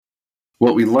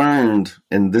What we learned,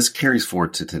 and this carries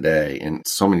forward to today in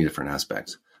so many different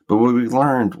aspects, but what we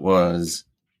learned was,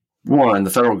 one,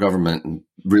 the federal government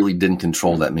really didn't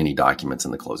control that many documents in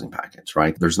the closing package,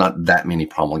 right? There's not that many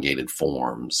promulgated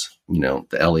forms, the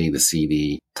LE, the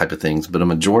CD type of things, but a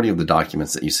majority of the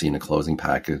documents that you see in a closing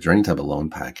package or any type of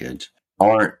loan package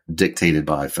aren't dictated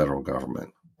by federal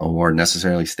government or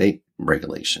necessarily state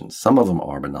regulations. Some of them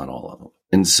are, but not all of them.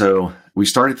 And so we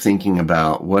started thinking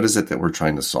about what is it that we're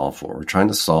trying to solve for? We're trying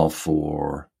to solve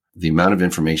for the amount of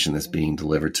information that's being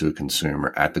delivered to a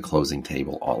consumer at the closing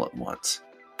table all at once.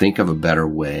 Think of a better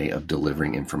way of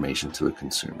delivering information to a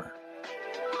consumer.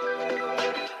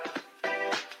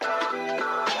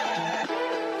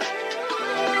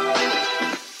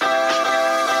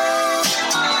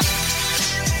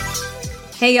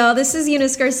 Hey y'all, this is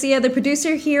Eunice Garcia, the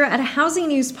producer here at Housing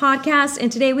News Podcast,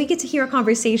 and today we get to hear a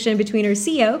conversation between our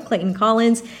CEO, Clayton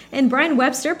Collins, and Brian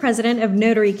Webster, president of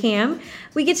NotaryCam.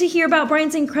 We get to hear about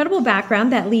Brian's incredible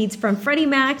background that leads from Freddie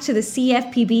Mac to the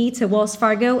CFPB to Wells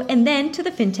Fargo and then to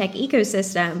the fintech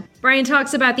ecosystem. Brian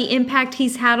talks about the impact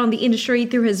he's had on the industry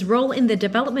through his role in the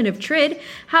development of TRID,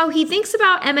 how he thinks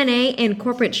about M&A and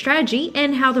corporate strategy,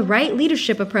 and how the right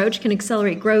leadership approach can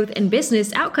accelerate growth and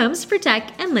business outcomes for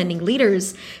tech and lending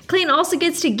leaders. Clayton also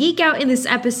gets to geek out in this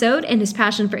episode, and his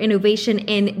passion for innovation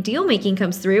and deal making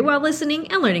comes through while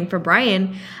listening and learning from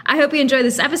Brian. I hope you enjoy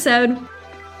this episode.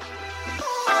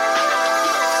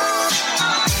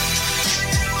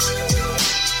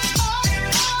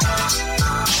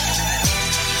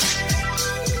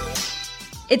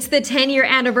 It's the 10-year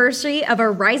anniversary of our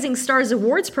Rising Stars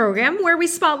Awards program, where we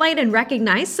spotlight and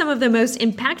recognize some of the most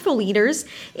impactful leaders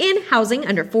in housing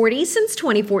under 40 since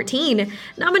 2014.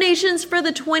 Nominations for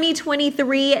the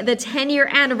 2023, the 10-year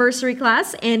anniversary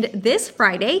class, end this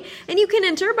Friday, and you can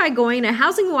enter by going to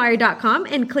housingwire.com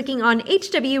and clicking on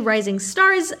HW Rising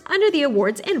Stars under the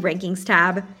Awards and Rankings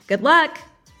tab. Good luck!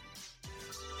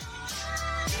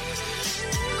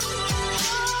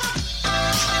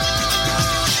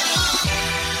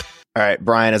 All right,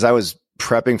 Brian, as I was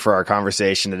prepping for our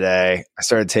conversation today, I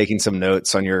started taking some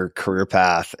notes on your career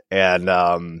path, and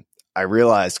I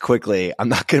realized quickly I'm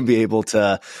not going to be able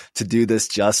to do this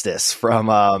justice from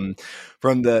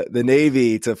the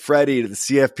Navy to Freddie to the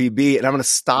CFPB, and I'm going to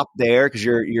stop there because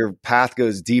your path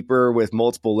goes deeper with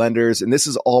multiple lenders, and this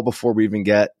is all before we even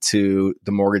get to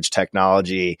the mortgage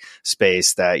technology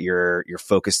space that you're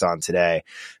focused on today.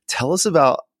 Tell us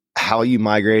about how you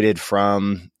migrated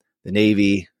from the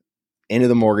Navy into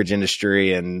the mortgage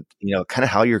industry, and kind of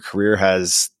how your career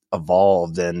has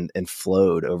evolved and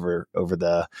flowed over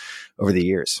the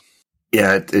years.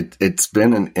 Yeah, it's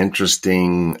been an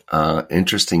interesting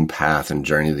path and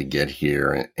journey to get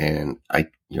here, and I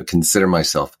consider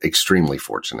myself extremely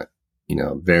fortunate.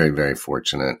 Very, very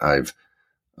fortunate. I've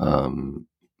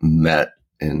met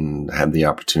and had the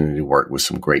opportunity to work with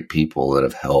some great people that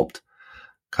have helped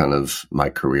kind of my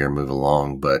career move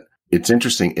along, but it's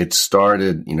interesting. It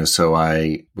started, so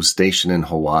I was stationed in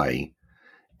Hawaii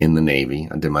in the Navy.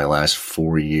 I did my last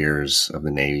 4 years of the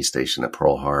Navy station at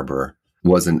Pearl Harbor,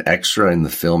 was an extra in the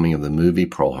filming of the movie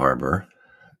Pearl Harbor,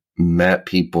 met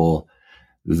people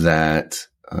that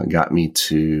got me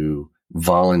to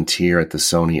volunteer at the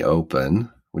Sony Open,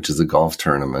 which is a golf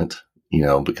tournament,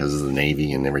 because of the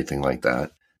Navy and everything like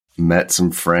that. Met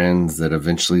some friends that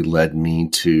eventually led me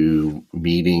to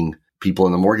meeting people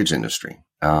in the mortgage industry.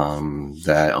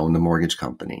 That owned a mortgage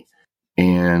company.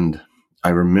 And I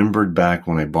remembered back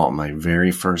when I bought my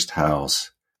very first house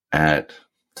at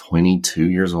 22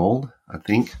 years old, I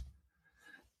think,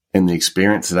 and the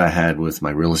experience that I had with my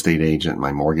real estate agent,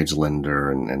 my mortgage lender,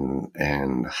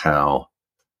 and how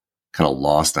kind of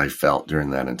lost I felt during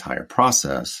that entire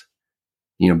process.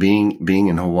 Being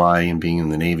in Hawaii and being in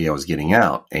the Navy, I was getting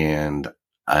out, and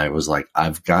I was like,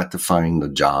 I've got to find a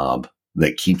job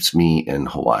that keeps me in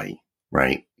Hawaii.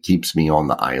 Right? Keeps me on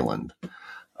the island.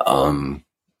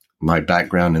 My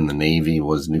background in the Navy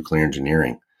was nuclear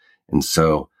engineering. And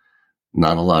so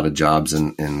not a lot of jobs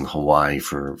in Hawaii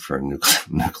for a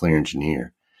nuclear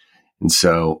engineer. And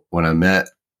so when I met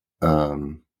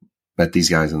these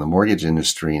guys in the mortgage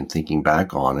industry and thinking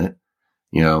back on it,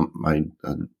 my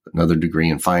another degree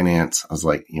in finance, I was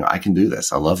like, I can do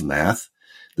this. I love math.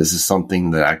 This is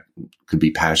something that I could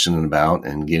be passionate about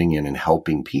and getting in and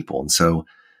helping people. And so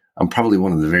I'm probably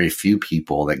one of the very few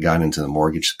people that got into the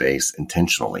mortgage space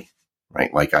intentionally,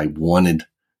 right? Like I wanted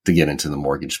to get into the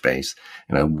mortgage space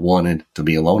and I wanted to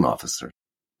be a loan officer.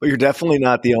 Well, you're definitely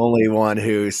not the only one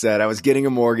who said I was getting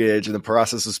a mortgage and the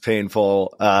process was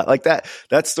painful. Like that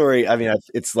story. I mean,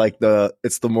 it's like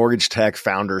it's the mortgage tech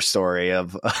founder story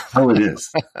of. Oh, it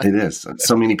is. It is.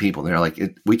 So many people, they're like,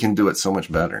 we can do it so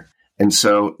much better. And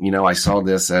so, I saw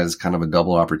this as kind of a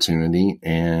double opportunity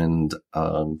and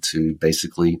to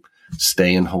basically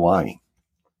stay in Hawaii.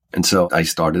 And so I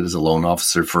started as a loan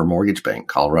officer for a mortgage bank,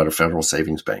 Colorado Federal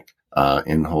Savings Bank,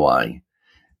 in Hawaii,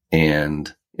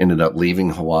 and ended up leaving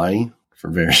Hawaii for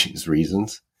various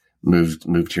reasons,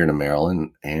 moved here to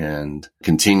Maryland and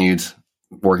continued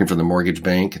working for the mortgage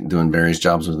bank, doing various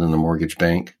jobs within the mortgage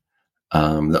bank.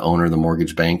 The owner of the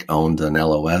mortgage bank owned an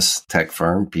LOS tech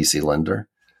firm, PC Lender,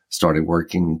 started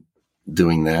working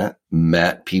doing that,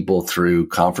 met people through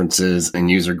conferences and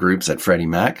user groups at Freddie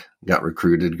Mac, got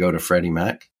recruited to go to Freddie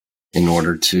Mac in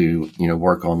order to,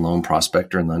 work on Loan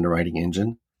Prospector and the underwriting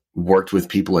engine. Worked with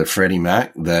people at Freddie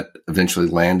Mac that eventually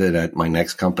landed at my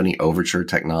next company, Overture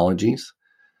Technologies,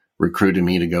 recruited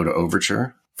me to go to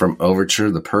Overture. From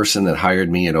Overture, the person that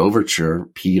hired me at Overture,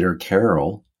 Peter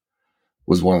Carroll,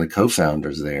 was one of the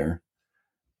co-founders there,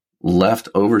 left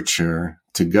Overture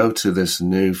to go to this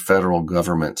new federal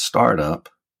government startup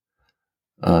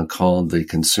called the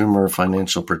Consumer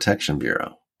Financial Protection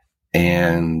Bureau.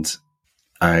 And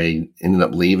I ended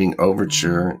up leaving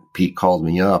Overture. Pete called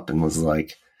me up and was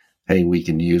like, hey, we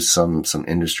can use some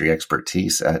industry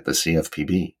expertise at the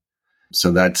CFPB.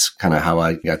 So that's kind of how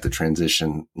I got the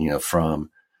transition, from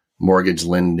mortgage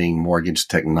lending, mortgage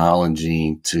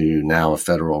technology to now a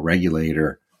federal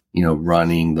regulator,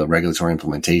 running the regulatory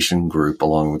implementation group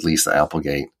along with Lisa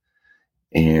Applegate.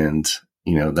 And,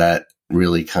 that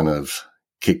really kind of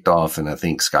kicked off and I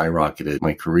think skyrocketed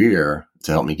my career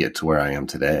to help me get to where I am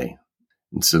today.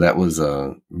 And so that was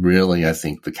really, I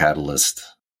think the catalyst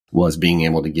was being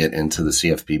able to get into the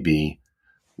CFPB,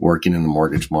 working in the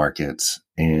mortgage markets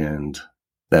and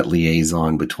that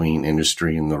liaison between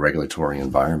industry and the regulatory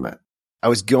environment. I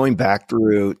was going back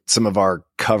through some of our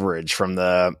coverage from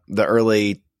the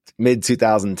early mid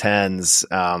 2010s,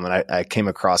 and I came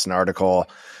across an article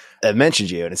that mentioned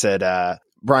you, and it said,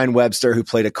 Brian Webster, who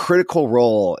played a critical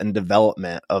role in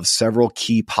development of several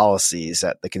key policies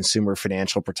at the Consumer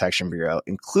Financial Protection Bureau,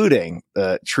 including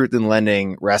the Truth in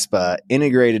Lending RESPA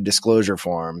integrated disclosure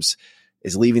forms,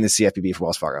 is leaving the CFPB for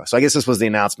Wells Fargo. So I guess this was the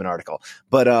announcement article.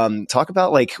 But talk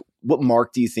about like what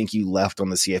mark do you think you left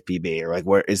on the CFPB, or like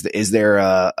where is there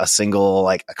a single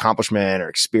like accomplishment or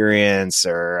experience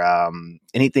or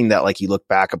anything that like you look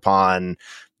back upon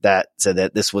that said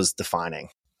that this was defining?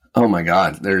 Oh my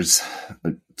God, there's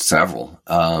several.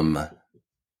 But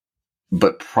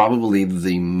probably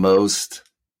the most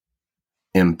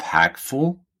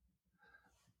impactful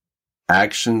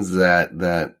actions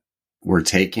that we're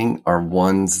taking are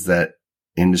ones that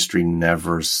industry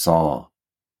never saw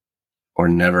or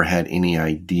never had any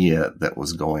idea that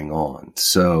was going on.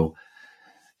 So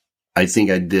I think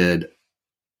I did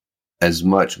as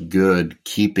much good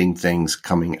keeping things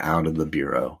coming out of the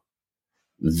Bureau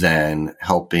than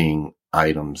helping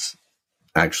items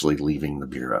actually leaving the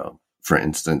Bureau. For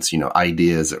instance,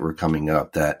 ideas that were coming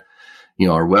up that,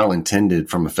 are well intended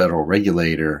from a federal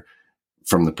regulator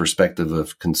from the perspective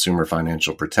of consumer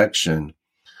financial protection,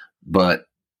 but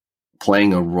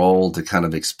playing a role to kind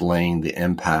of explain the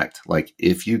impact. Like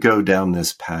if you go down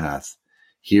this path,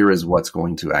 here is what's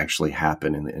going to actually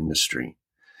happen in the industry,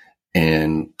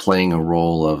 and playing a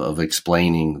role of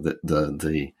explaining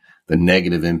the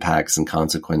negative impacts and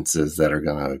consequences that are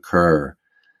going to occur,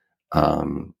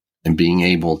 and being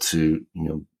able to,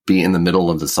 be in the middle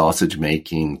of the sausage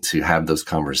making to have those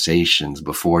conversations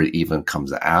before it even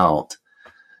comes out,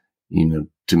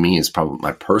 to me is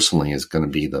probably personally is going to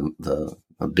be the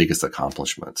biggest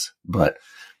accomplishments. But,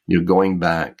 going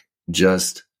back,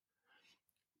 just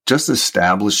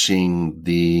establishing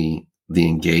the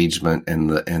engagement and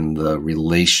the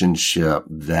relationship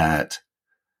that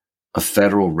a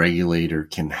federal regulator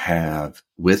can have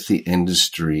with the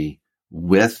industry,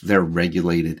 with their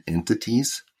regulated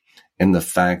entities, and the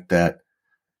fact that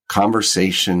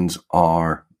conversations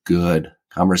are good,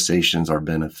 conversations are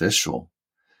beneficial,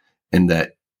 and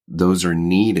that those are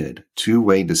needed,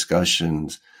 two-way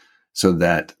discussions, so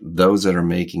that those that are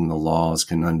making the laws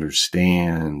can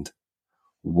understand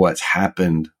what's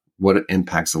happened, what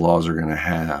impacts the laws are going to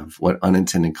have, what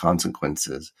unintended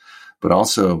consequences, but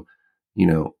also,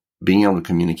 being able to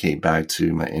communicate back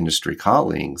to my industry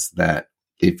colleagues that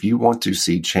if you want to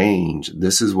see change,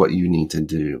 this is what you need to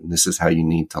do. This is how you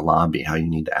need to lobby, how you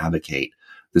need to advocate.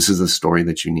 This is a story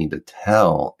that you need to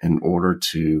tell in order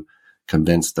to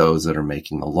convince those that are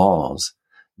making the laws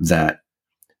that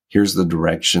here's the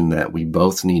direction that we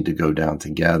both need to go down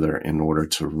together in order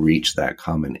to reach that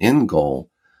common end goal,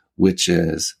 which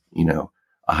is,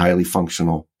 a highly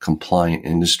functional, compliant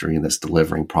industry that's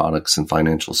delivering products and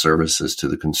financial services to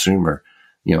the consumer,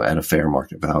 at a fair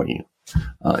market value,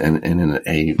 and in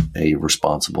a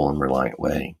responsible and reliant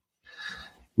way.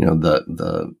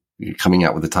 The coming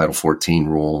out with the Title 14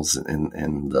 rules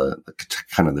and the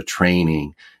kind of the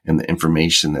training and the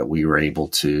information that we were able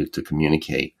to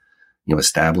communicate,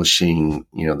 establishing,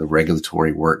 the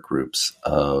regulatory work groups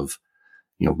of,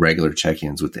 regular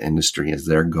check-ins with the industry as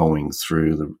they're going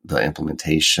through the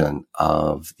implementation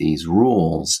of these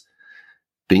rules,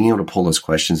 being able to pull those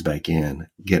questions back in,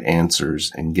 get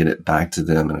answers, and get it back to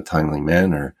them in a timely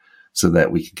manner so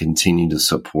that we can continue to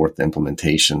support the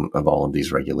implementation of all of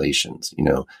these regulations.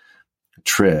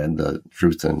 TRID, the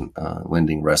Truth in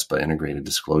Lending RESPA Integrated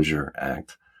Disclosure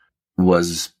Act,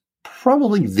 was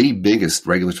probably the biggest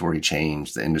regulatory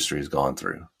change the industry has gone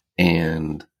through.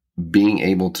 And being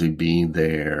able to be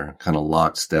there kind of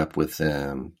lockstep with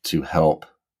them to help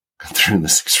through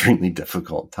this extremely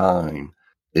difficult time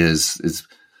is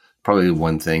probably the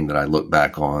one thing that I look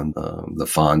back on the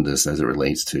fondest as it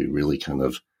relates to really kind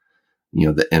of,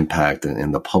 the impact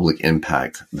and the public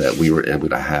impact that we were able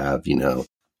to have,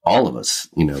 all of us,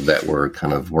 that were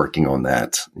kind of working on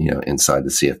that, inside the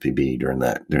CFPB during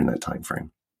that time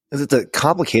frame. It's a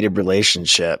complicated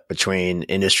relationship between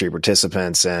industry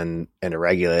participants and a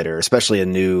regulator, especially a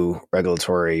new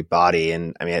regulatory body.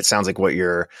 And I mean, it sounds like what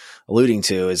you're alluding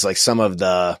to is like some of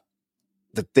the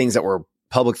things that were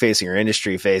public facing or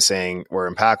industry facing were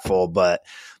impactful, but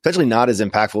potentially not as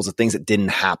impactful as the things that didn't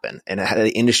happen. And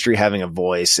the industry having a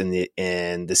voice and the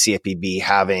CFPB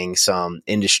having some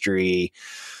industry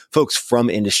folks from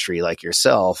industry like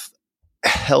yourself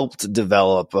helped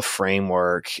develop a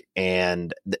framework,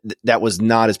 and that was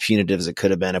not as punitive as it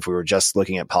could have been if we were just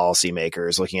looking at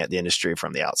policymakers, looking at the industry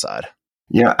from the outside.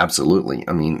 Yeah, absolutely.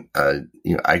 I mean,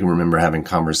 I can remember having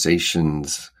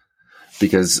conversations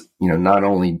because, not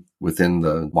only within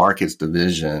the markets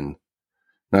division,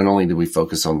 not only did we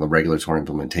focus on the regulatory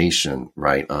implementation,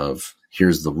 right, of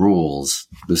here's the rules,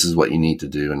 this is what you need to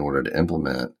do in order to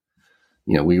implement.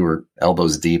 We were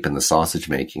elbows deep in the sausage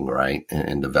making, right,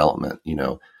 and development.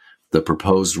 The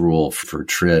proposed rule for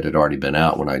TRID had already been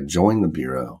out when I joined the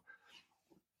Bureau,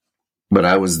 but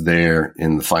I was there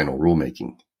in the final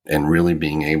rulemaking and really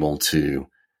being able to,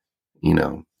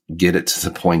 get it to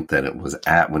the point that it was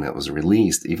at when it was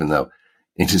released, even though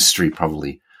industry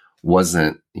probably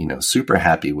wasn't, super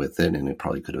happy with it, and it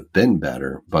probably could have been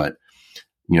better. But,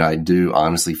 I do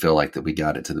honestly feel like that we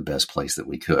got it to the best place that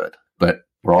we could. But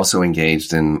we're also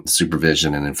engaged in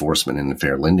supervision and enforcement in the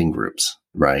fair lending groups,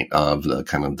 right, of the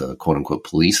kind of the quote unquote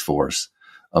police force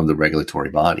of the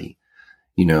regulatory body.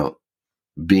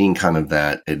 Being kind of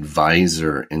that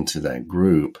advisor into that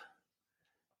group,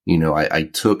 I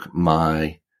took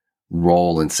my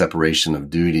role in separation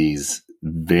of duties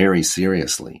very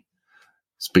seriously.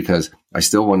 It's because I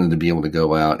still wanted to be able to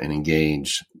go out and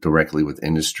engage directly with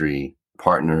industry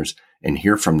partners and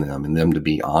hear from them, and them to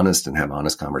be honest and have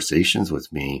honest conversations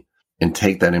with me and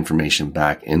take that information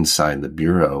back inside the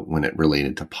Bureau when it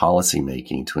related to policy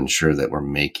making to ensure that we're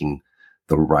making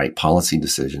the right policy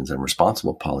decisions and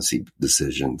responsible policy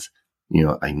decisions.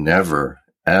 I never,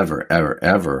 ever, ever,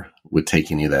 ever would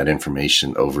take any of that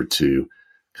information over to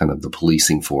kind of the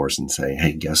policing force and say,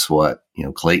 hey, guess what?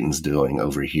 Clayton's doing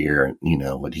over here,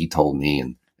 what he told me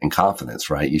in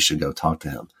confidence, right? You should go talk to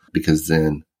him, because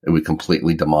then it would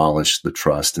completely demolish the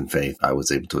trust and faith I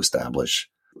was able to establish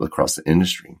across the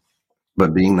industry.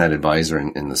 But being that advisor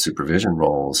in the supervision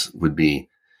roles would be,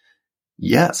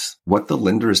 yes, what the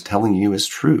lender is telling you is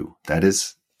true. That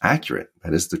is accurate.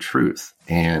 That is the truth.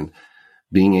 And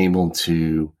being able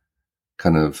to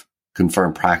kind of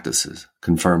confirm practices,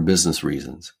 confirm business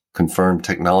reasons, confirm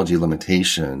technology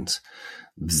limitations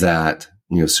that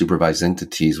supervised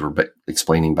entities were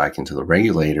explaining back into the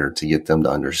regulator to get them to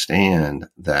understand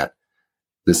that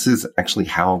this is actually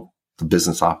how the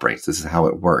business operates. This is how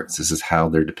it works. This is how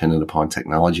they're dependent upon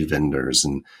technology vendors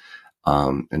and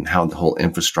how the whole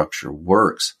infrastructure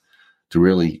works, to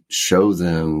really show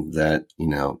them that,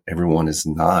 everyone is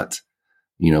not,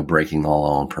 breaking the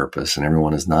law on purpose, and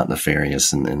everyone is not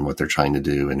nefarious in what they're trying to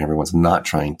do, and everyone's not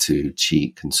trying to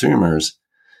cheat consumers.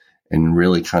 And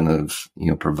really kind of,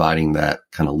 providing that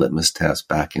kind of litmus test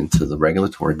back into the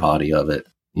regulatory body of it,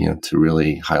 to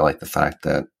really highlight the fact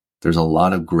that there's a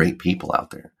lot of great people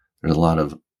out there. There's a lot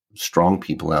of strong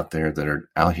people out there that are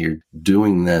out here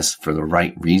doing this for the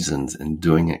right reasons and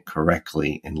doing it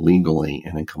correctly and legally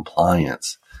and in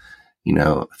compliance.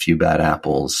 A few bad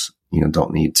apples,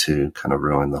 don't need to kind of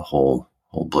ruin the whole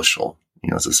whole bushel,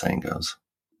 as the saying goes.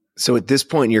 So at this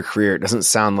point in your career, it doesn't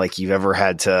sound like you've ever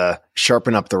had to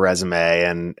sharpen up the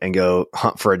resume and go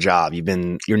hunt for a job.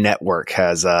 Your network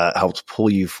has helped pull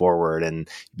you forward and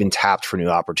you've been tapped for new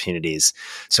opportunities.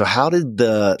 So how did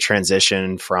the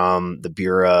transition from the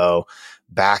bureau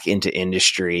back into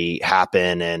industry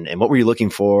happen? And what were you looking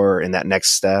for in that next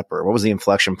step? Or what was the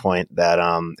inflection point that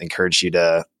encouraged you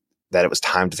that it was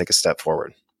time to take a step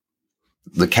forward?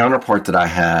 The counterpart that I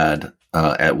had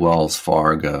at Wells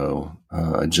Fargo,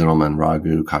 a gentleman,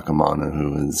 Raghu Kakamana,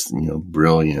 who is,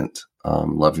 brilliant,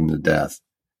 loved him to death,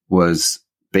 was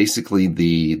basically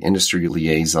the industry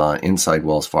liaison inside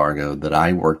Wells Fargo that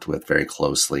I worked with very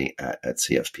closely at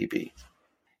CFPB.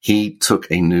 He took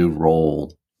a new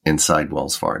role inside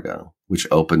Wells Fargo, which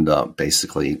opened up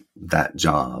basically that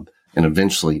job. And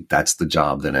eventually that's the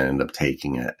job that I ended up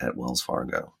taking at Wells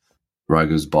Fargo.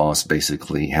 Raghu's boss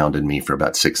basically hounded me for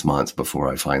about 6 months before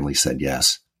I finally said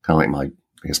yes. Kind of like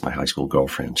my high school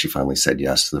girlfriend. She finally said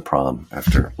yes to the prom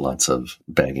after lots of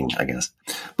begging, I guess.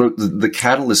 But the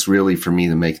catalyst really for me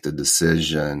to make the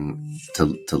decision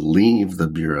to leave the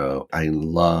bureau, I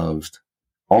loved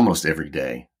almost every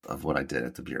day of what I did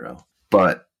at the bureau.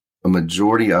 But a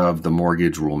majority of the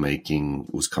mortgage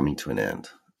rulemaking was coming to an end.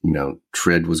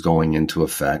 TRID was going into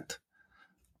effect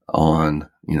on,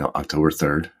 October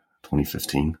 3rd.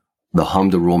 2015. The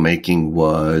HMDA rulemaking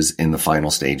was in the final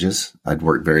stages. I'd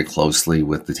worked very closely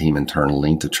with the team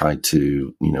internally to try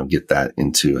to, get that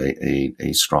into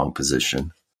a strong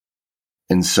position.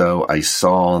 And so I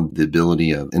saw the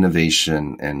ability of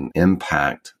innovation and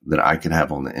impact that I could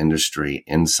have on the industry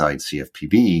inside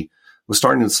CFPB was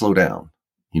starting to slow down.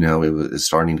 It was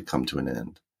starting to come to an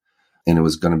end. And it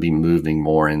was going to be moving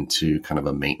more into kind of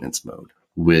a maintenance mode,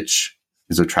 which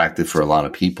is attractive for a lot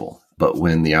of people. But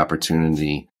when the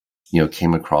opportunity,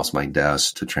 came across my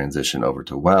desk to transition over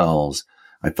to Wells,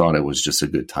 I thought it was just a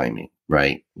good timing,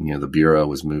 right? The Bureau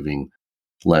was moving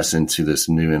less into this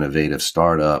new innovative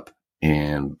startup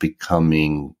and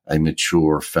becoming a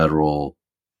mature federal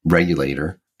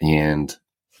regulator. And,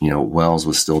 Wells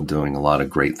was still doing a lot of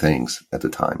great things at the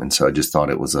time. And so I just thought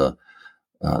it was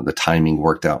the timing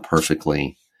worked out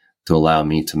perfectly to allow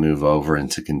me to move over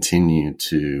and to continue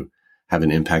to have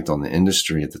an impact on the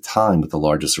industry at the time with the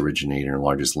largest originator and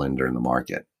largest lender in the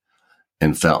market,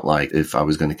 and felt like if I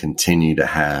was going to continue to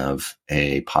have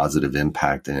a positive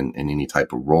impact in any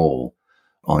type of role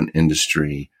on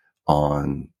industry,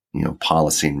 on,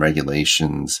 policy and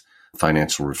regulations,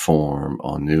 financial reform,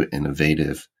 on new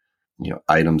innovative,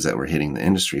 items that were hitting the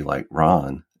industry like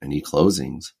RON and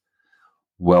e-closings,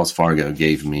 Wells Fargo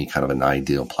gave me kind of an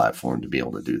ideal platform to be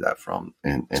able to do that from.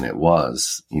 And it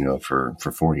was, for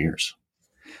 4 years.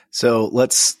 So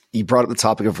you brought up the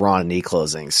topic of RON and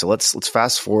e-closing. So let's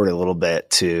fast forward a little bit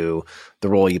to the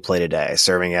role you play today,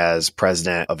 serving as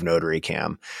president of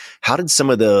NotaryCam. How did some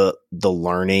of the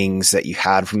learnings that you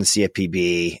had from the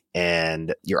CFPB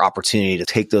and your opportunity to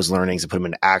take those learnings and put them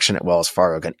into action at Wells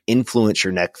Fargo can influence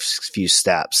your next few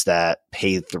steps that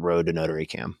paved the road to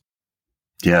NotaryCam?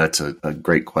 Yeah, it's a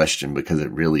great question because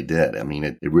it really did. I mean,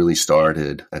 it really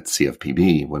started at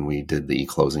CFPB when we did the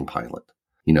e-closing pilot.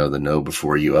 The Know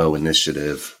Before You Owe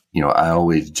initiative. I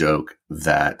always joke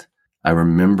that I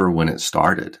remember when it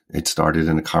started. It started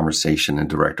in a conversation in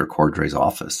Director Cordray's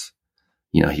office.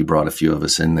 He brought a few of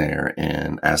us in there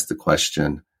and asked the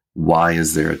question, why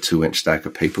is there a 2-inch stack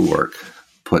of paperwork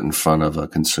put in front of a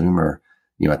consumer,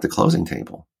 at the closing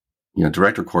table?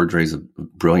 Director Cordray's a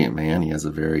brilliant man. He has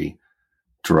a very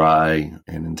dry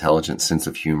and intelligent sense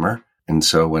of humor. And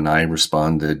so when I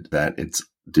responded that it's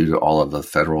due to all of the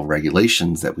federal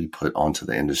regulations that we put onto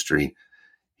the industry,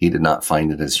 he did not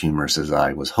find it as humorous as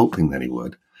I was hoping that he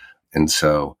would. And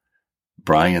so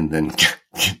Brian then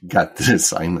got the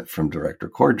assignment from Director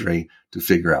Cordray to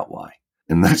figure out why.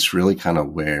 And that's really kind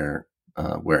of where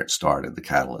it started, the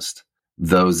catalyst.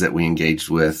 Those that we engaged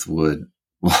with would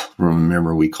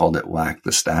remember we called it whack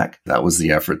the stack. That was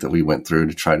the effort that we went through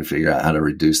to try to figure out how to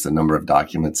reduce the number of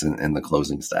documents in the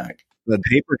closing stack. The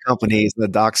paper companies, the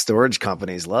doc storage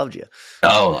companies loved you.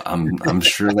 Oh, I'm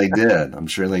sure they did. I'm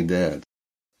sure they did.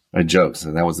 I joke.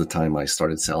 So that was the time I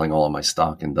started selling all of my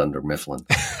stock in Dunder Mifflin.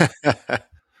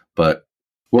 But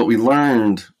what we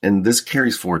learned, and this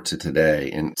carries forward to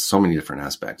today in so many different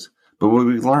aspects, but what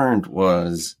we learned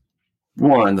was,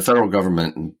 one, the federal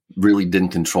government really didn't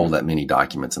control that many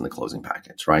documents in the closing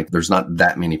package, right? There's not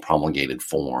that many promulgated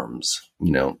forms,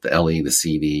 the LE, the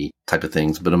CD type of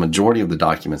things, but a majority of the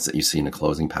documents that you see in a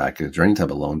closing package or any type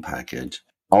of loan package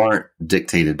aren't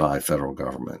dictated by federal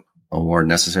government or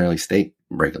necessarily state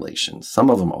regulations. Some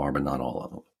of them are, but not all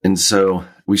of them. And so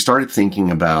we started thinking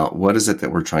about what is it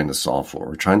that we're trying to solve for?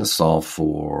 We're trying to solve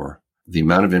for the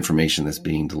amount of information that's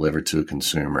being delivered to a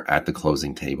consumer at the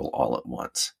closing table all at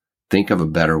once. Think of a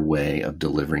better way of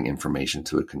delivering information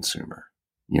to a consumer.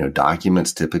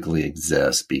 Documents typically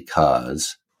exist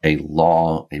because a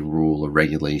law, a rule, a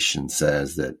regulation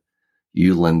says that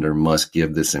you, lender, must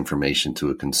give this information to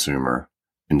a consumer.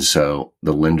 And so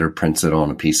the lender prints it on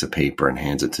a piece of paper and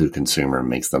hands it to a consumer and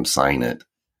makes them sign it,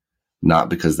 not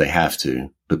because they have to,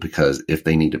 but because if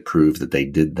they need to prove that they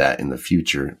did that in the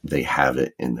future, they have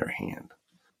it in their hand.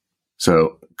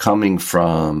 So coming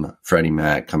from Freddie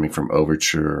Mac, coming from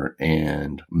Overture,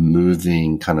 and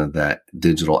moving kind of that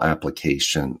digital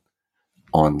application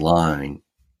online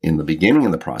in the beginning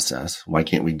of the process, why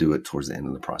can't we do it towards the end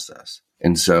of the process?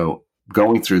 And so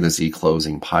going through this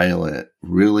e-closing pilot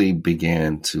really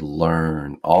began to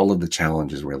learn all of the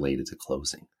challenges related to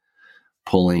closing,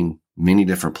 pulling many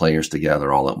different players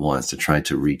together all at once to try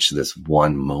to reach this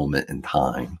one moment in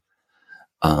time.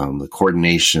 The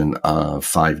coordination of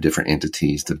 5 different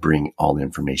entities to bring all the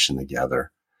information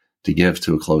together to give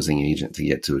to a closing agent to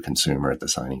get to a consumer at the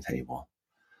signing table.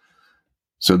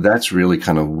 So that's really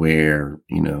kind of where,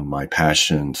 my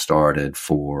passion started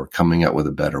for coming up with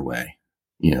a better way.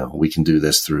 We can do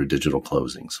this through digital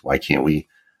closings. Why can't we?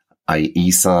 I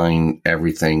e-sign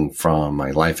everything from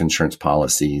my life insurance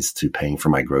policies to paying for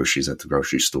my groceries at the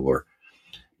grocery store.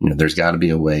 There's got to be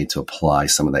a way to apply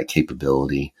some of that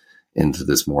capability into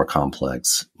this more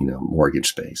complex, mortgage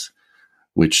space,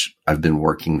 which I've been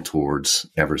working towards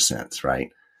ever since, right?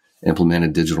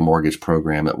 Implemented digital mortgage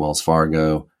program at Wells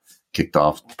Fargo, kicked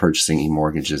off purchasing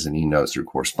e-mortgages and e-notes through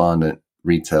correspondent,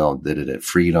 retail, did it at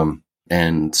Freedom.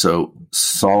 And so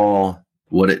saw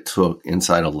what it took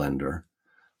inside a lender,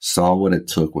 saw what it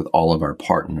took with all of our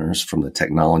partners from the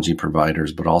technology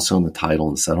providers, but also in the title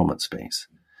and settlement space,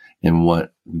 and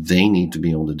what they need to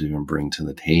be able to do and bring to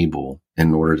the table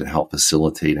in order to help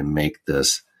facilitate and make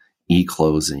this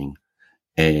e-closing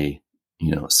a,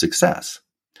 success.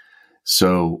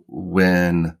 So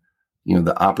when,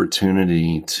 the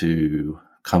opportunity to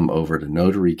come over to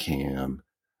NotaryCam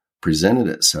presented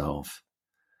itself,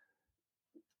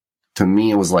 to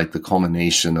me, it was like the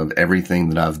culmination of everything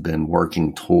that I've been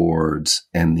working towards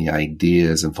and the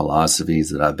ideas and philosophies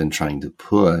that I've been trying to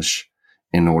push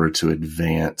in order to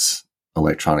advance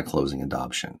electronic closing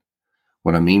adoption.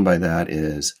 What I mean by that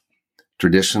is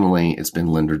traditionally it's been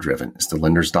lender driven. It's the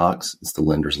lender's docs. It's the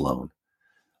lender's loan.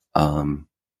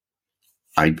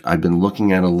 I've been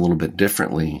looking at it a little bit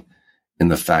differently in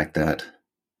the fact that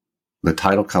the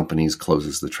title companies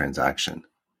closes the transaction.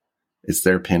 It's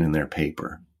their pen and their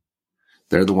paper.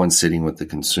 They're the ones sitting with the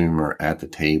consumer at the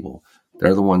table.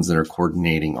 They're the ones that are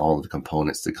coordinating all of the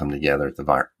components that come together at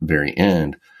the very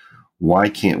end. Why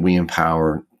can't we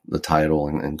empower the title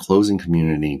and closing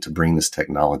community to bring this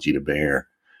technology to bear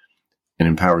and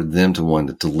empower them to want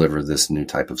to deliver this new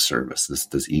type of service,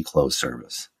 this e-close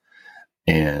service?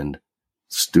 And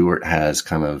Stuart has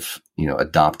kind of,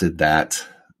 adopted that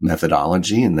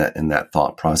methodology and that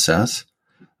thought process.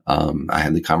 I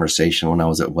had the conversation when I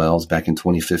was at Wells back in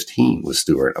 2015 with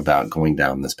Stuart about going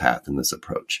down this path and this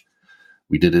approach.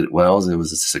 We did it at Wells. It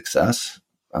was a success.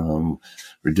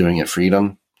 We're doing it at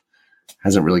Freedom.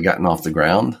 Hasn't really gotten off the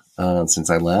ground since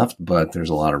I left, but there's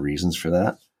a lot of reasons for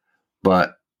that.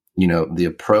 But, the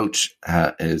approach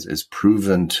is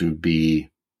proven to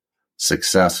be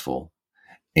successful,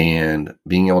 and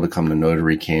being able to come to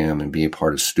NotaryCam and be a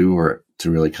part of Stuart to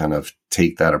really kind of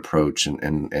take that approach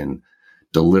and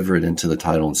deliver it into the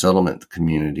title and settlement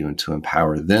community and to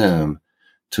empower them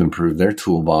to improve their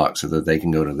toolbox so that they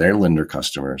can go to their lender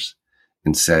customers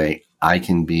and say, I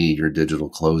can be your digital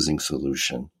closing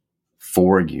solution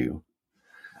for you.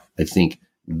 I think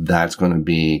that's going to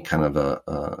be kind of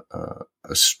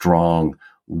a strong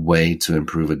way to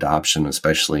improve adoption,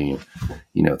 especially,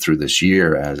 through this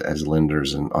year as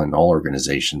lenders and all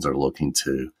organizations are looking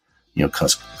to,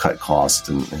 cut costs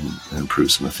and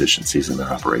improve some efficiencies in their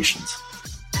operations.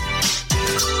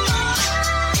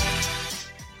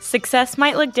 Success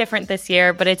might look different this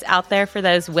year, but it's out there for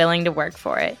those willing to work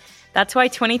for it. That's why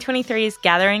 2023's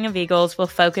Gathering of Eagles will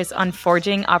focus on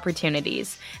forging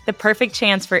opportunities, the perfect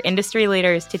chance for industry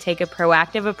leaders to take a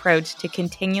proactive approach to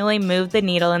continually move the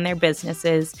needle in their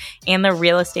businesses and the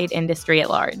real estate industry at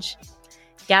large.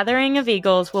 Gathering of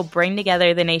Eagles will bring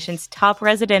together the nation's top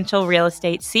residential real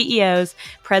estate CEOs,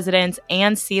 presidents,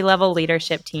 and C-level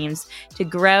leadership teams to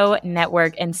grow,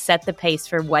 network, and set the pace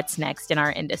for what's next in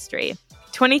our industry.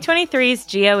 2023's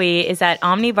GOE is at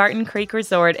Omni Barton Creek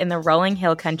Resort in the rolling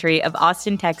hill country of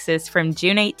Austin, Texas from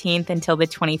June 18th until the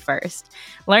 21st.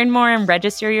 Learn more and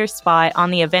register your spot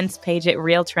on the events page at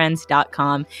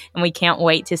realtrends.com, and we can't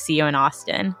wait to see you in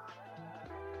Austin.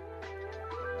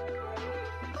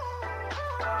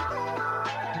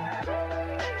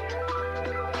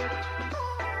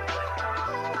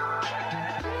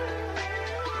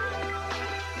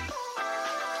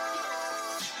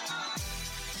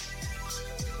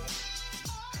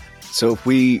 So if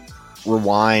we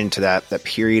rewind to that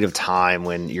period of time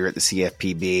when you're at the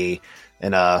CFPB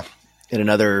in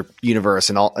another universe,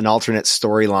 an alternate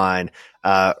storyline,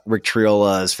 Rick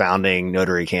Triola is founding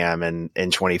NotaryCam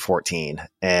in 2014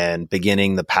 and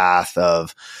beginning the path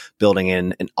of building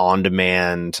an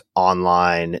on-demand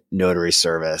online notary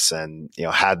service, and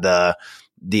had the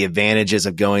advantages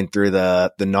of going through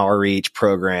the NAR Reach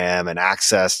program and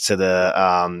access to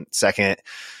the Second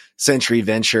Century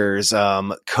Ventures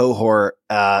cohort.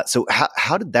 So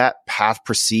how did that path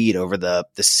proceed over the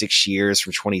 6 years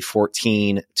from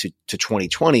 2014 to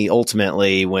 2020,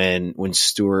 ultimately when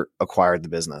Stuart acquired the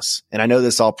business? And I know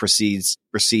this all precedes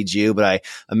you, but I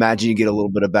imagine you get a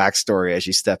little bit of backstory as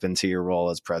you step into your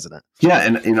role as president. Yeah.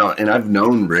 And I've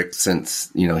known Rick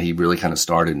since, he really kind of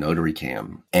started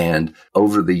NotaryCam. And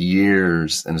over the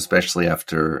years, and especially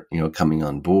after, coming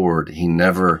on board, he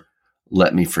never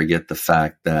let me forget the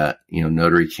fact that,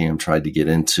 NotaryCam tried to get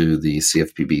into the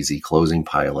CFPB's e-closing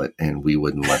pilot and we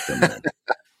wouldn't let them in.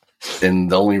 And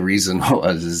the only reason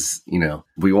was,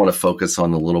 we want to focus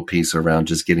on the little piece around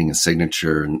just getting a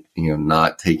signature and,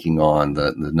 not taking on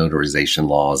the notarization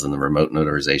laws and the remote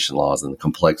notarization laws and the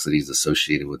complexities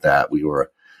associated with that. We were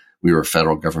a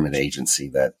federal government agency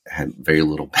that had very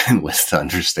little bandwidth to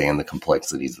understand the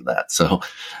complexities of that. So,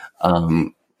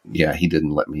 he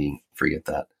didn't let me forget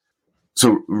that.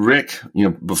 So Rick,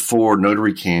 before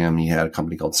NotaryCam, he had a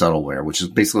company called Settleware, which is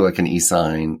basically like an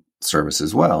e-sign service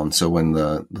as well. And so when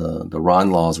the RON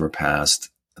laws were passed,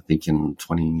 I think in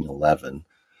 2011,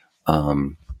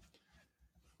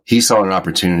 he saw an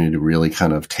opportunity to really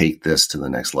kind of take this to the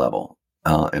next level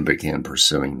and began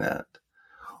pursuing that.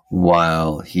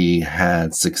 While he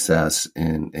had success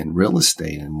in real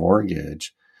estate and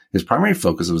mortgage, his primary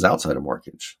focus was outside of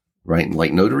mortgage, right? And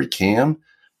like NotaryCam,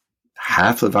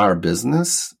 half of our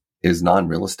business is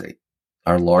non-real estate.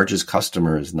 Our largest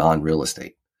customer is non-real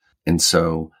estate. And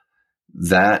so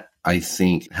that, I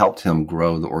think, helped him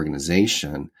grow the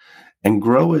organization and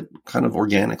grow it kind of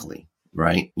organically,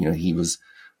 right? He was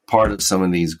part of some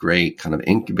of these great kind of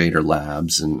incubator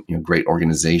labs and, great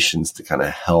organizations to kind of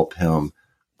help him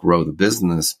grow the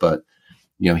business. But,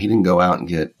 he didn't go out and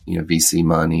get, VC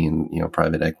money and,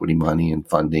 private equity money and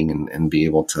funding and be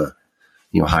able to,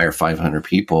 hire 500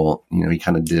 people. He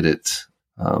kind of did it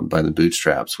by the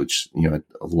bootstraps, which, a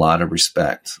lot of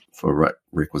respect for what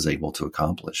Rick was able to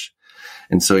accomplish.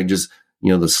 And so he just,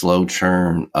 the slow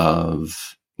churn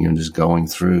of, just going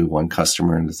through one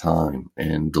customer at a time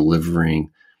and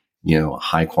delivering, a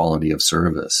high quality of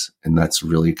service. And that's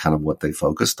really kind of what they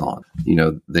focused on.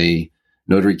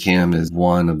 NotaryCam is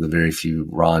one of the very few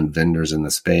RON vendors in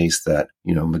the space that,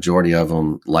 majority of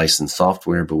them license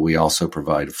software, but we also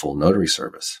provide a full notary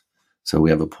service. So we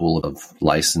have a pool of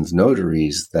licensed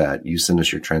notaries that you send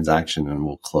us your transaction and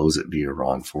we'll close it via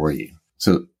RON for you.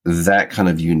 So that kind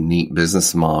of unique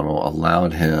business model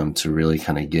allowed him to really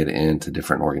kind of get into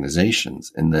different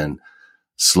organizations and then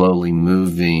slowly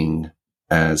moving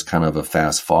as kind of a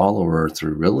fast follower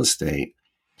through real estate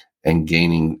and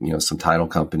gaining, some title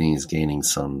companies, gaining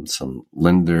some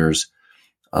lenders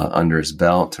under his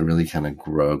belt to really kind of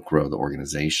grow the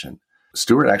organization.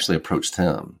 Stuart actually approached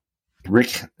him.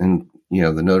 Rick and, the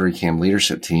NotaryCam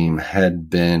leadership team had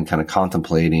been kind of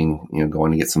contemplating,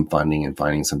 going to get some funding and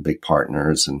finding some big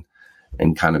partners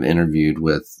and kind of interviewed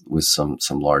with some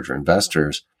larger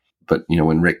investors. But,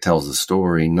 when Rick tells the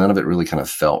story, none of it really kind of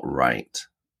felt right.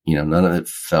 None of it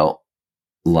felt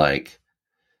like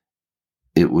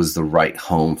it was the right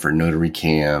home for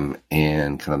NotaryCam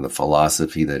and kind of the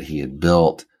philosophy that he had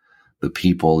built, the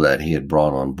people that he had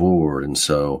brought on board. And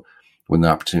so when the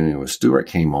opportunity with Stuart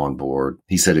came on board,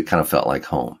 he said it kind of felt like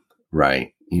home,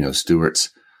 right? Stuart's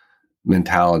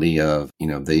mentality of,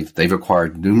 they've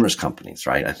acquired numerous companies,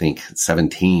 right? I think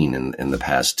 17 in the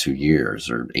past 2 years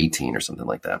or 18 or something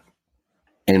like that.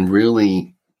 And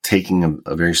really taking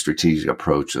a very strategic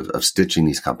approach of stitching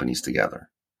these companies together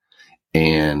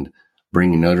and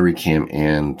bringing NotaryCam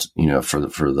and, for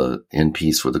the end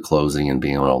piece for the closing and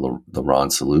being on all the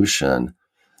RON solution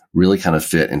really kind of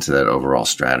fit into that overall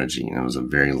strategy. And it was a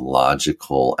very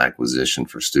logical acquisition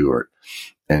for Stuart.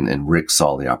 And Rick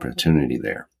saw the opportunity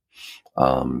there.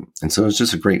 And so it's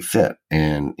just a great fit.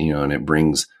 And, and it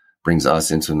brings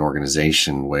us into an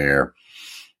organization where,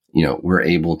 we're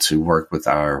able to work with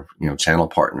our, channel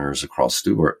partners across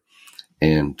Stewart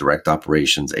and direct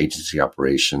operations, agency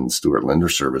operations, Stewart Lender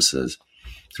Services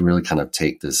to really kind of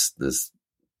take this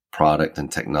product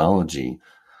and technology,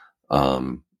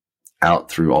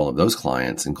 out through all of those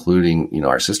clients, including,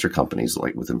 our sister companies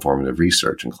like with Informative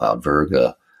Research and Cloud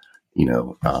Virga,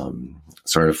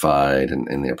 certified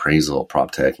and the appraisal,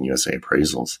 PropTech and USA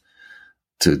Appraisals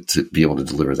to be able to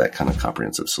deliver that kind of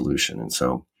comprehensive solution. And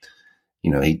so,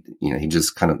 he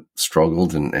just kind of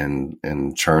struggled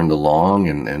and churned along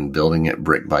and building it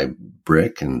brick by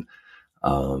brick and,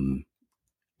 coming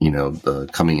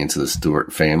into the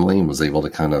Stewart family and was able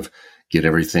to kind of get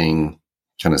everything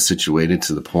kind of situated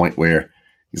to the point where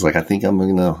he's like, I think I'm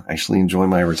going to actually enjoy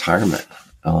my retirement,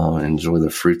 enjoy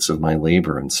the fruits of my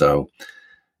labor. And so,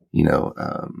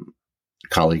 a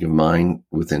colleague of mine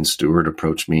within Stewart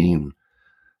approached me and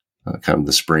kind of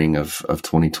the spring of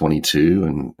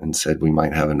 2022 and said, we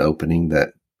might have an opening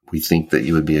that we think that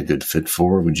you would be a good fit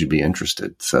for. Would you be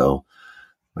interested? So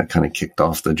that kind of kicked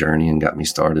off the journey and got me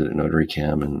started at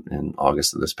NotaryCam in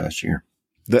August of this past year.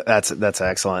 That's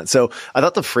excellent. So I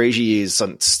thought the phrase you used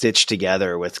on stitched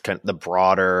together with kind of the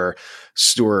broader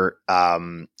Stewart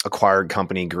acquired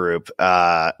company group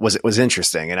was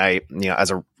interesting. And I, as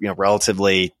a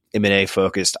relatively M&A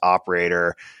focused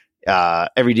operator,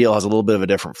 every deal has a little bit of a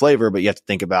different flavor, but you have to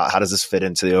think about how does this fit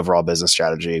into the overall business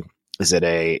strategy? Is it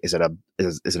a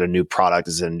new product?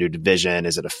 Is it a new division?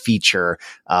 Is it a feature?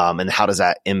 And how does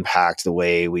that impact the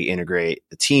way we integrate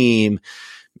the team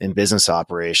and business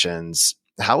operations?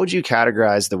 How would you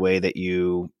categorize the way that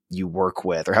you work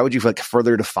with, or how would you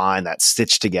further define that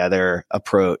stitched together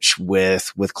approach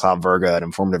with Cloud Virga and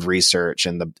Informative Research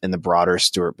and the broader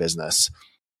Stewart business?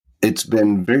 It's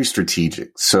been very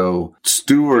strategic. So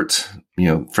Stewart,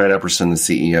 Fred Epperson,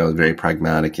 the CEO, is very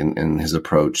pragmatic in his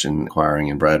approach in acquiring,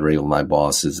 and Brad Radel, my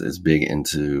boss, is big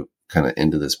into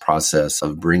this process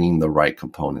of bringing the right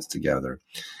components together.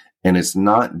 And it's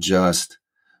not just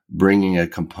bringing a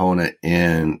component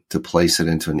in to place it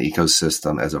into an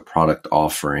ecosystem as a product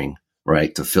offering,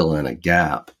 right, to fill in a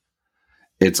gap.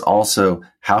 It's also,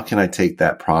 how can I take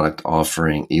that product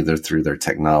offering either through their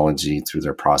technology, through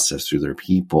their process, through their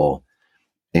people,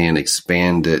 and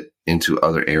expand it into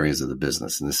other areas of the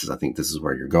business? And I think this is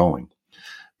where you're going,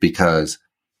 because,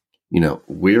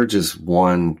 we're just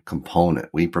one component.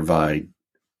 We provide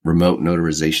remote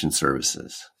notarization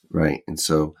services, right? And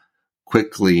so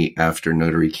quickly after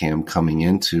NotaryCam coming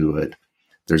into it,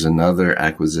 there's another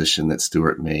acquisition that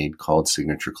Stewart made called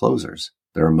Signature Closers.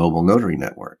 They're a mobile notary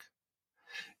network.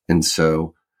 And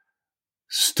so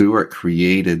Stewart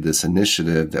created this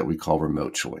initiative that we call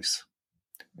Remote Choice.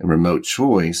 And Remote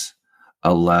Choice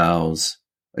allows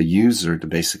a user to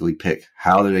basically pick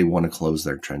how do they want to close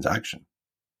their transaction.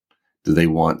 Do they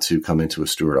want to come into a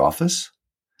Stewart office?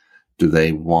 Do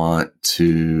they want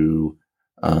to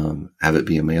have it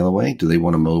be a mail away? Do they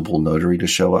want a mobile notary to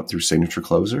show up through Signature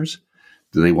Closers?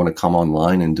 Do they want to come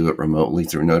online and do it remotely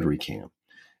through NotaryCam?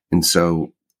 And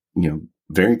so,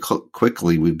 very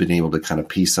quickly, we've been able to kind of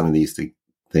piece some of these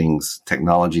things,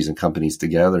 technologies and companies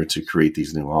together to create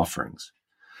these new offerings.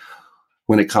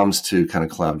 When it comes to kind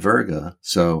of Cloud Virga,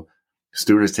 so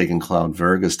Stewart has taken Cloud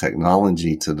Virga's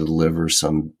technology to deliver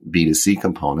some B2C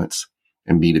components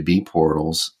and B2B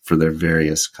portals for their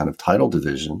various kind of title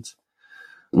divisions.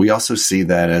 We also see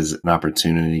that as an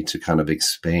opportunity to kind of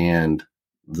expand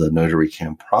the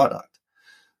NotaryCam product.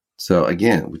 So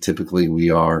again,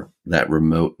 we are that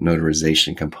remote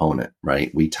notarization component,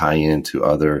 right? We tie into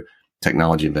other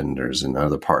technology vendors and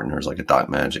other partners like a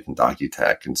DocMagic and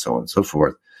DocuTech and so on and so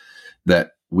forth,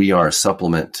 that we are a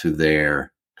supplement to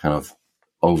their kind of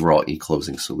overall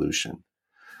e-closing solution.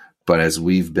 But as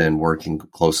we've been working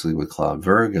closely with Cloud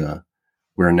Virga,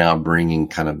 we're now bringing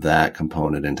kind of that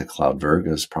component into Cloud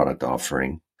Virga's product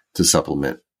offering to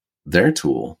supplement their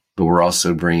tool. But we're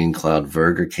also bringing Cloud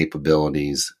Virga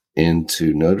capabilities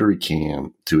into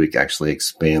NotaryCam to actually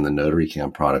expand the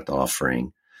NotaryCam product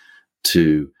offering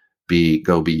to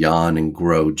go beyond and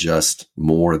grow just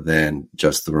more than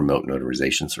just the remote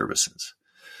notarization services.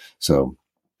 So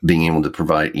being able to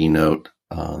provide eNote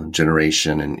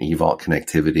generation and eVault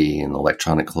connectivity and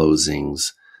electronic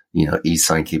closings,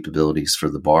 e-sign capabilities for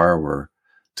the borrower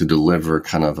to deliver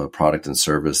kind of a product and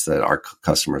service that our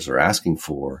customers are asking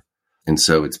for. And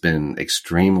so it's been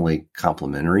extremely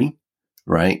complementary,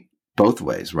 right? Both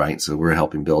ways, right? So we're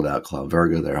helping build out Cloud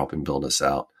Virga. They're helping build us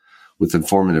out with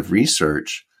Informative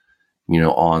Research,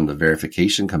 on the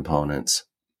verification components.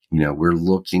 We're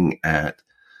looking at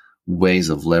ways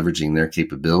of leveraging their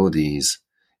capabilities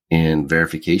in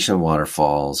verification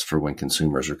waterfalls for when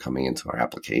consumers are coming into our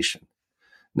application.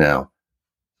 Now,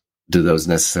 do those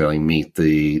necessarily meet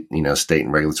the, state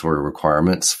and regulatory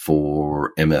requirements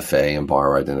for MFA and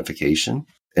borrower identification?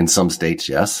 In some states,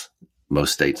 yes.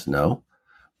 Most states, no.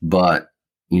 But,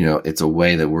 it's a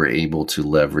way that we're able to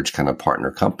leverage kind of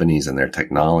partner companies and their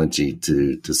technology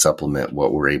to supplement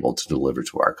what we're able to deliver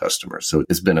to our customers. So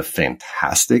it's been a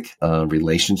fantastic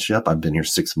relationship. I've been here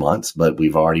 6 months, but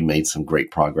we've already made some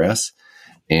great progress.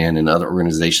 And in other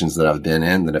organizations that I've been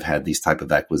in that have had these type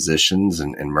of acquisitions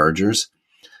and mergers,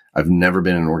 I've never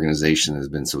been in an organization that has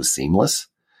been so seamless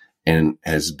and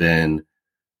has been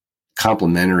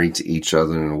complementary to each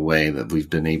other in a way that we've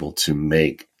been able to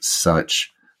make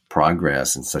such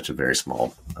progress in such a very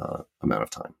small amount of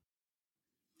time.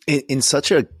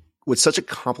 With such a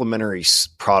complementary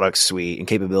product suite and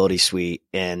capability suite,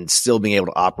 and still being able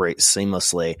to operate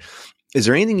seamlessly, is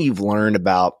there anything you've learned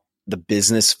about the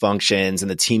business functions and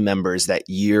the team members that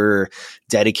you're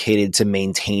dedicated to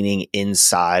maintaining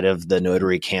inside of the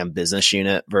NotaryCam business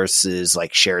unit versus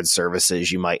like shared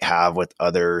services you might have with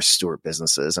other Stewart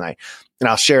businesses? And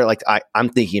I'll share, I'm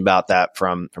thinking about that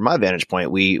from my vantage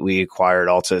point. We acquired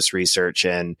Altos Research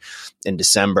in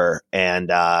December, and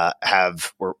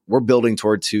we're building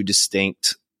toward two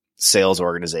distinct sales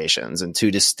organizations and two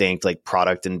distinct like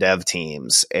product and dev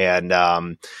teams. And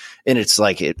it's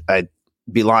like I'd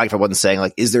be lying if I wasn't saying,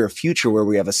 like, is there a future where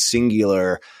we have a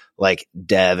singular like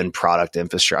dev and product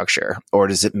infrastructure, or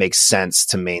does it make sense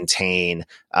to maintain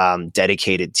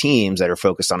dedicated teams that are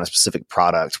focused on a specific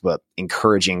product, but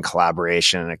encouraging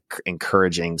collaboration and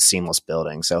encouraging seamless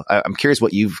building? So I'm curious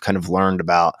what you've kind of learned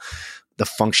about the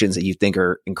functions that you think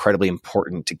are incredibly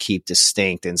important to keep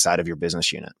distinct inside of your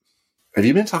business unit. Have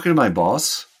you been talking to my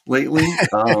boss lately?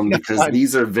 Because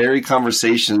these are very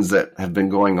conversations that have been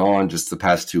going on just the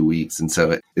past 2 weeks. And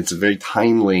so it's a very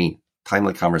timely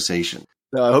conversation.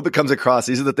 No, I hope it comes across.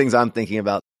 These are the things I'm thinking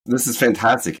about. This is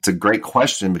fantastic. It's a great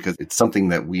question because it's something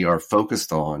that we are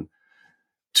focused on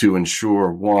to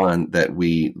ensure, one, that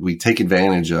we take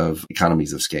advantage of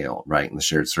economies of scale, right, and the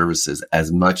shared services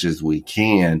as much as we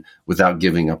can without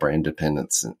giving up our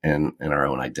independence and our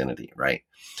own identity, right?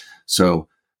 So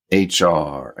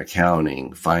HR,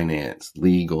 accounting, finance,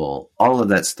 legal, all of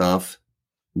that stuff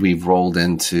we've rolled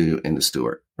into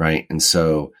Stewart, right? And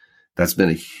so that's been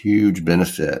a huge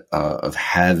benefit of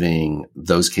having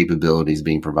those capabilities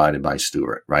being provided by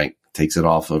Stewart, right? Takes it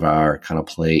off of our kind of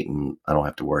plate and I don't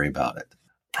have to worry about it.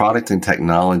 Product and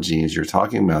technology, as you're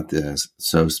talking about this,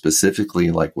 so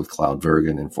specifically like with CloudVerge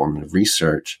and Informative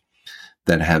Research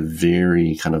that have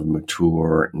very kind of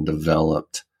mature and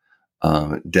developed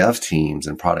dev teams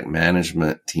and product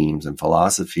management teams and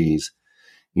philosophies,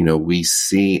 we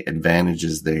see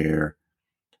advantages there,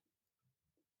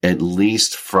 at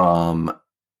least from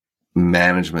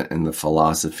management and the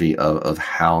philosophy of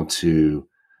how to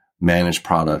manage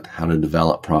product, how to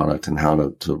develop product, and how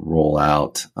to roll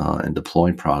out and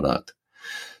deploy product.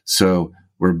 So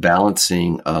we're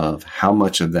balancing of how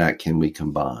much of that can we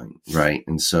combine, right?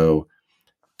 And so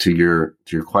to your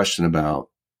question about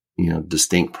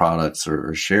distinct products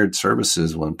or shared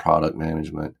services when product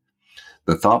management,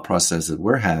 the thought process that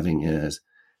we're having is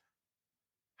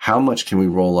how much can we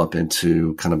roll up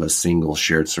into kind of a single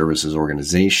shared services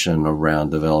organization around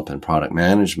development product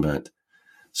management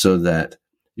so that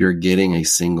you're getting a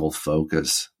single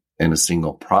focus and a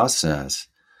single process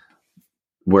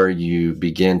where you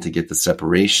begin to get the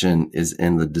separation is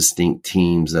in the distinct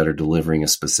teams that are delivering a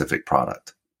specific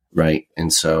product, right?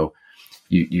 And so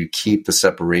you keep the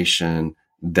separation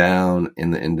down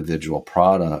in the individual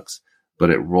products, but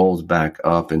it rolls back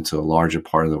up into a larger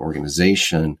part of the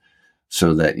organization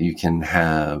so that you can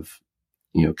have,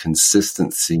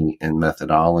 consistency in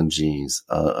methodologies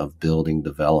of building,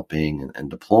 developing, and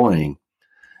deploying,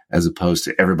 as opposed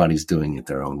to everybody's doing it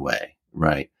their own way,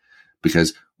 right?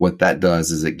 Because what that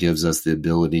does is it gives us the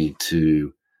ability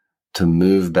to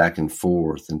move back and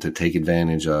forth and to take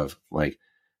advantage of, like,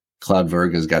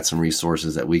 CloudVerge has got some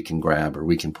resources that we can grab or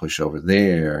we can push over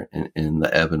there in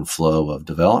the ebb and flow of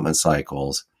development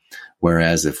cycles.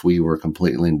 Whereas if we were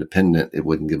completely independent, it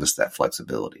wouldn't give us that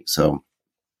flexibility. So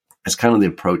it's kind of the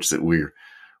approach that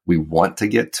we want to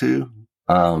get to.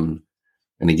 And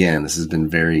again, this has been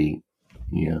very,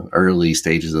 early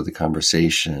stages of the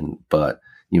conversation, but,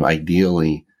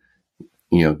 ideally,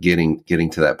 getting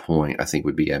to that point, I think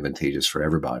would be advantageous for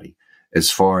everybody.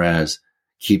 As far as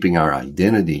keeping our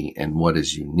identity and what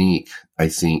is unique, I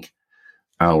think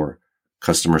our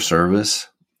customer service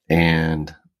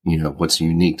and, what's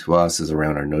unique to us is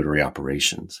around our notary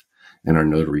operations. and our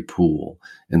notary pool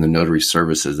and the notary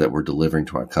services that we're delivering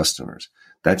to our customers.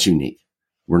 That's unique.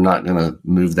 We're not going to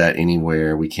move that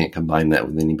anywhere. We can't combine that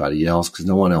with anybody else because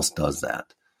no one else does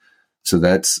that. So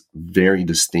that's very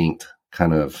distinct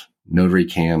kind of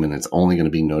NotaryCam, and it's only going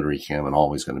to be NotaryCam and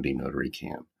always going to be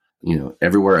NotaryCam.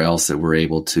 Everywhere else that we're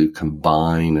able to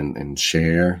combine and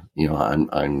share,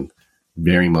 I'm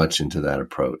very much into that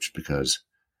approach, because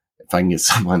if I can get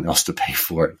someone else to pay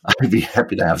for it, I'd be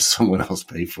happy to have someone else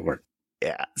pay for it.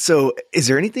 Yeah. So is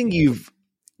there anything you've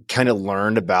kind of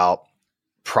learned about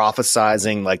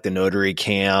prophesizing like the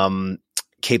NotaryCam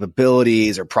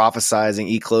capabilities or prophesizing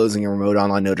e-closing and remote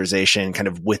online notarization kind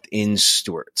of within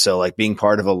Stewart? So like being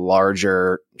part of a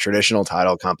larger traditional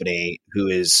title company who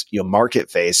is,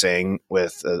 market facing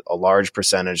with a large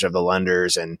percentage of the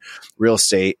lenders and real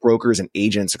estate brokers and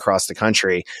agents across the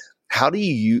country. How do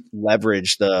you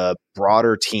leverage the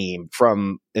broader team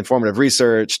from informative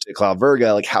research to Cloud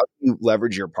Virga? Like, how do you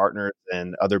leverage your partners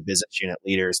and other business unit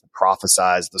leaders to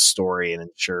prophesize the story and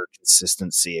ensure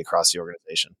consistency across the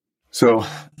organization? So,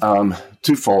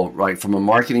 twofold, right? From a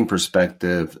marketing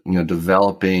perspective,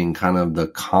 developing kind of the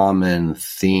common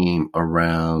theme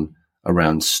around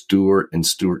Stewart and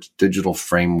Stewart's digital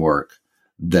framework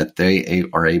that they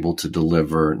are able to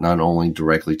deliver not only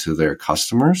directly to their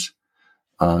customers,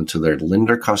 to their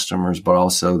lender customers, but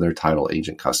also their title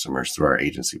agent customers through our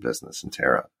agency business in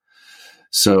Terra.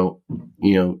 So,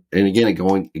 and again,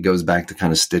 it goes back to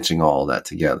kind of stitching all of that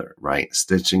together, right?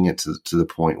 Stitching it to the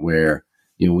point where,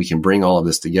 we can bring all of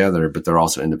this together, but they're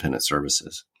also independent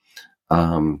services.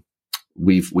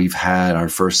 We've had our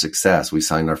first success. We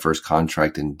signed our first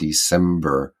contract in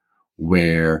December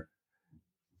where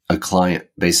a client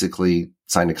basically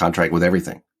signed a contract with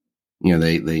everything.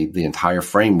 The entire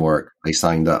framework, they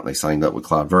signed up. They signed up with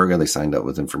Cloud Virga. They signed up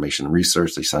with information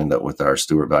research. They signed up with our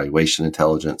Stewart Valuation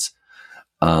Intelligence.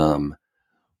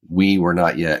 We were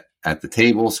not yet at the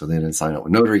table, so they didn't sign up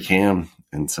with NotaryCam.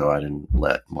 And so I didn't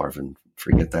let Marvin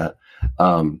forget that.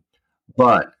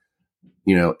 But,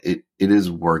 it is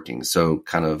working. So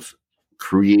kind of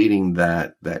creating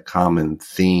that common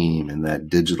theme and that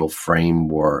digital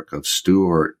framework of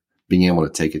Stewart, being able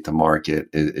to take it to market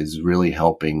is really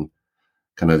helping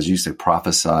kind of, as you say,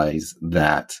 prophesize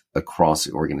that across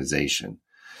the organization.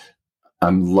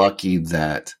 I'm lucky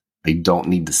that I don't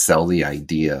need to sell the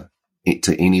idea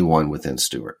to anyone within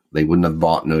Stewart. They wouldn't have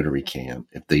bought NotaryCam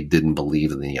if they didn't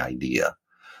believe in the idea.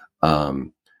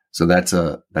 So that's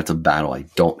a battle I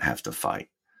don't have to fight.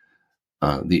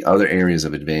 The other areas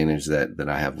of advantage that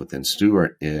I have within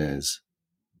Stewart is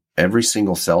every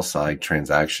single sell side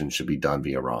transaction should be done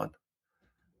via Ron.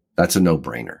 That's a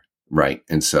no-brainer, right?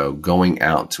 And so going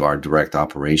out to our direct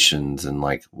operations and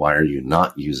like, why are you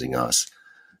not using us,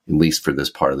 at least for this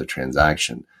part of the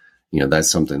transaction?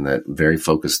 That's something that very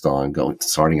focused on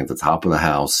starting at the top of the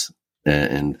house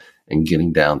and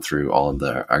getting down through all of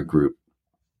our group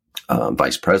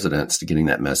vice presidents to getting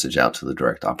that message out to the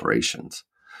direct operations.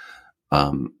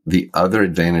 The other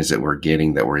advantage that we're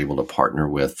getting that we're able to partner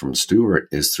with from Stewart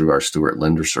is through our Stewart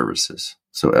Lender Services,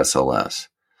 so SLS.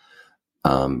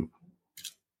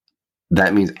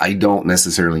 That means I don't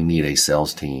necessarily need a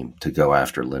sales team to go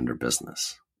after lender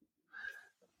business.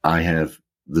 I have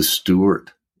the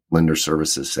Stewart Lender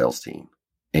Services sales team,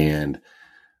 and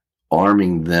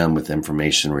arming them with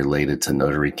information related to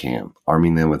NotaryCam,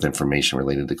 arming them with information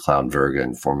related to Cloud Virga,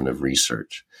 informative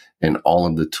research, and all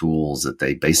of the tools that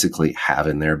they basically have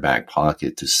in their back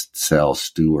pocket to sell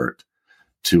Stewart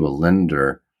to a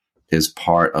lender is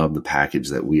part of the package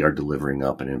that we are delivering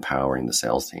up and empowering the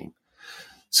sales team.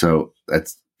 So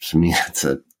that's, to me, that's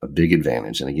a big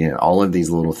advantage. And again, all of these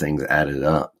little things added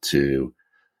up to,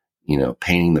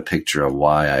 painting the picture of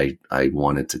why I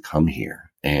wanted to come here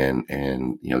and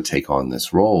take on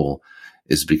this role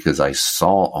is because I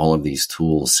saw all of these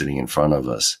tools sitting in front of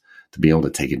us to be able to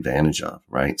take advantage of,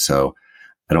 right? So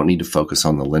I don't need to focus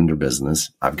on the lender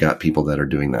business. I've got people that are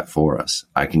doing that for us.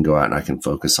 I can go out and I can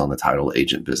focus on the title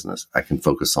agent business. I can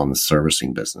focus on the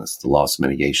servicing business, the loss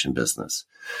mitigation business.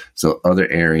 So other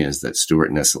areas that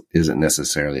Stewart isn't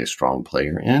necessarily a strong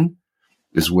player in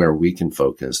is where we can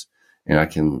focus, and I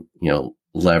can,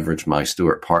 leverage my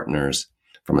Stewart partners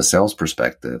from a sales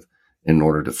perspective in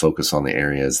order to focus on the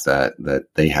areas that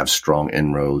they have strong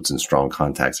inroads and strong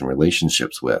contacts and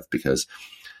relationships with. Because,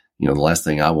 the last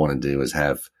thing I want to do is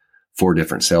have 4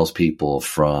 different salespeople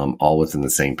from all within the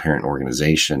same parent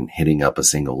organization hitting up a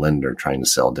single lender trying to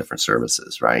sell different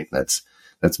services, right? That's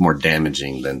more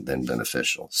damaging than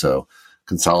beneficial. So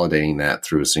consolidating that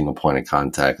through a single point of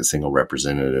contact, a single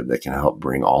representative that can help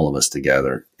bring all of us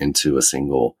together into a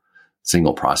single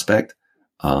prospect,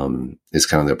 is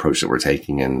kind of the approach that we're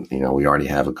taking. And, we already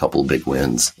have a couple of big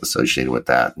wins associated with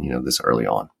that, this early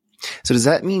on. So does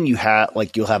that mean you'll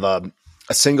have a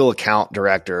single account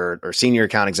director or senior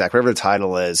account exec, whatever the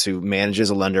title is, who manages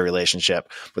a lender relationship,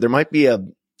 but there might be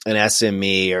an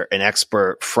SME or an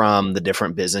expert from the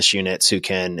different business units who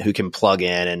can plug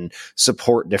in and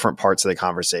support different parts of the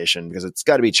conversation? Because it's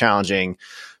got to be challenging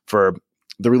for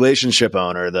the relationship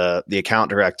owner, the account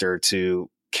director, to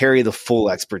carry the full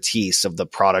expertise of the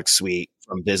product suite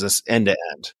from business end to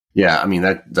end. Yeah, I mean,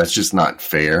 that's just not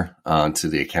fair to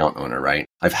the account owner, right?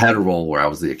 I've had a role where I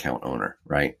was the account owner,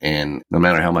 right? And no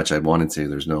matter how much I wanted to,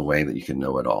 there's no way that you can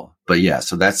know it all. But yeah,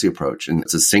 so that's the approach. And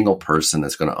it's a single person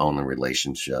that's going to own the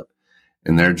relationship.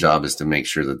 And their job is to make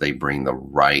sure that they bring the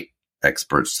right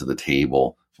experts to the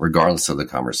table, regardless of the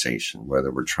conversation,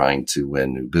 whether we're trying to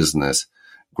win new business,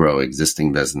 grow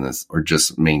existing business, or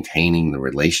just maintaining the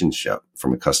relationship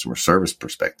from a customer service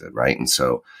perspective, right? And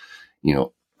so,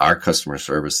 our customer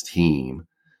service team,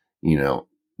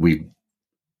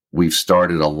 we've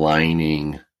started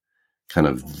aligning kind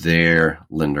of their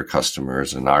lender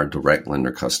customers and our direct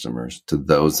lender customers to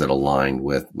those that align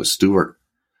with Stewart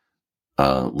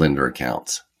lender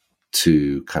accounts,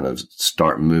 to kind of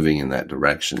start moving in that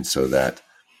direction, so that,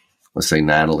 let's say,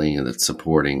 Natalie, that's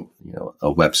supporting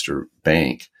a Webster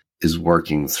bank, is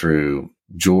working through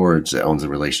George that owns the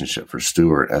relationship for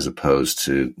Stewart, as opposed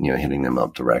to hitting them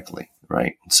up directly.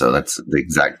 Right. So that's the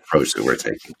exact approach that we're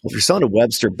taking. If you're selling a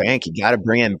Webster bank, you got to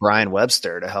bring in Brian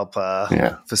Webster to help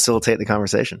facilitate the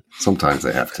conversation. Sometimes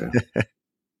they have to.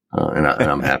 And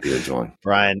I'm happy to join.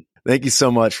 Brian, thank you so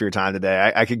much for your time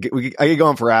today. I could go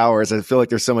on for hours. I feel like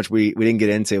there's so much we didn't get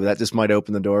into, but that just might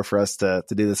open the door for us to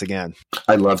do this again.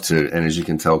 I'd love to. And as you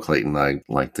can tell, Clayton, I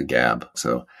like to gab.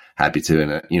 So happy to.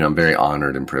 And, I'm very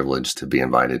honored and privileged to be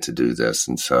invited to do this.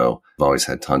 And so I've always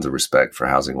had tons of respect for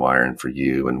Housing Wire and for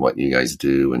you and what you guys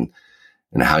do, and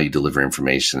how you deliver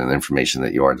information and the information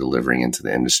that you are delivering into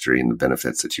the industry and the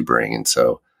benefits that you bring. And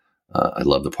so I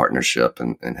love the partnership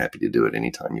and happy to do it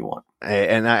anytime you want.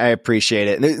 And I appreciate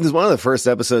it. And it was one of the first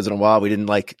episodes in a while we didn't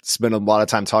spend a lot of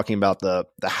time talking about the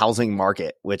housing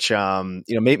market, which,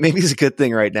 maybe is a good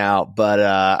thing right now, but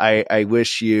I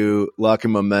wish you luck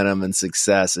and momentum and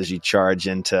success as you charge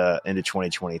into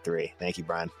 2023. Thank you,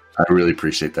 Brian. I really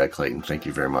appreciate that, Clayton. Thank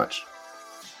you very much.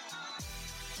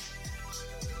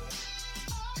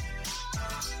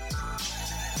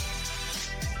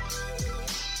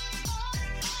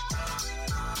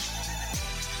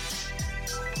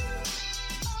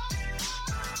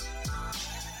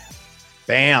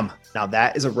 Bam. Now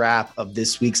that is a wrap of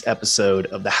this week's episode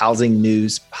of the Housing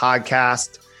News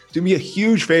Podcast. Do me a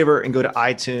huge favor and go to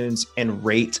iTunes and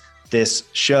rate this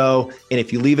show. And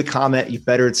if you leave a comment, you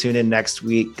better tune in next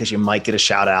week because you might get a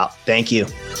shout out. Thank you.